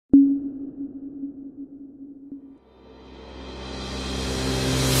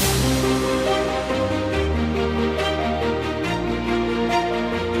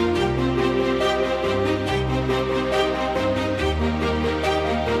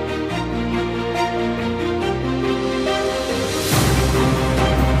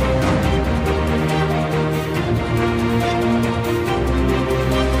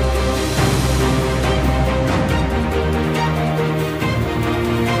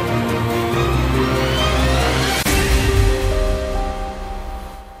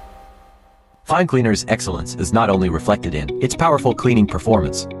FineCleaner's excellence is not only reflected in its powerful cleaning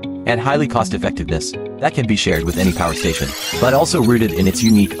performance and highly cost-effectiveness that can be shared with any power station, but also rooted in its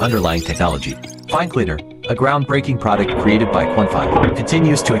unique underlying technology. FineCleaner, a groundbreaking product created by KwunPhi,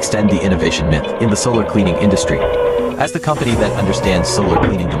 continues to extend the innovation myth in the solar cleaning industry. As the company that understands solar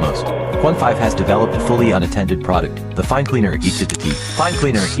cleaning the most, KwunPhi has developed a fully unattended product, the FineCleaner E2T.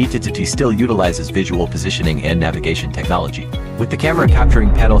 FineCleaner E2T still utilizes visual positioning and navigation technology, with the camera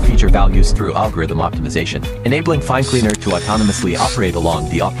capturing panel feature values through algorithm optimization, enabling FineCleaner to autonomously operate along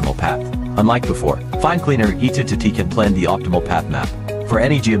the optimal path. Unlike before, FineCleaner E2T can plan the optimal path map for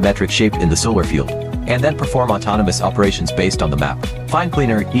any geometric shape in the solar field, and then perform autonomous operations based on the map.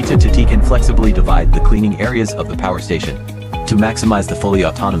 FineCleaner E2T can flexibly divide the cleaning areas of the power station to maximize the fully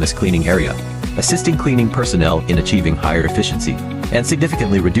autonomous cleaning area, assisting cleaning personnel in achieving higher efficiency and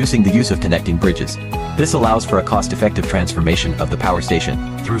significantly reducing the use of connecting bridges. This allows for a cost-effective transformation of the power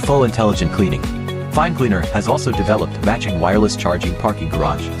station through full intelligent cleaning. FineCleaner has also developed matching wireless charging parking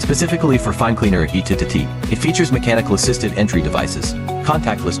garage specifically for FineCleaner E2T. It features mechanical assisted entry devices,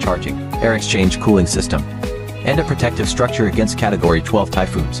 contactless charging, air exchange cooling system, and a protective structure against Category 12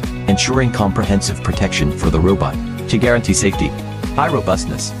 typhoons, ensuring comprehensive protection for the robot to guarantee safety, high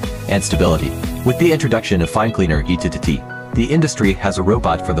robustness, and stability. With the introduction of FineCleaner E2T, the industry has a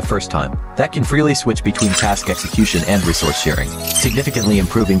robot for the first time that can freely switch between task execution and resource sharing, significantly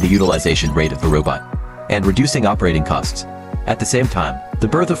improving the utilization rate of the robot and reducing operating costs. At the same time, the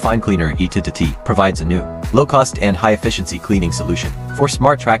birth of FineCleaner E2T provides a new, low-cost and high-efficiency cleaning solution for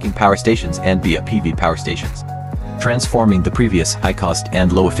smart tracking power stations and via PV power stations, transforming the previous high-cost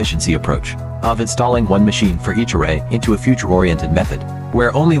and low-efficiency approach of installing one machine for each array into a future-oriented method,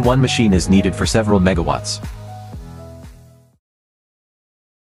 where only one machine is needed for several megawatts.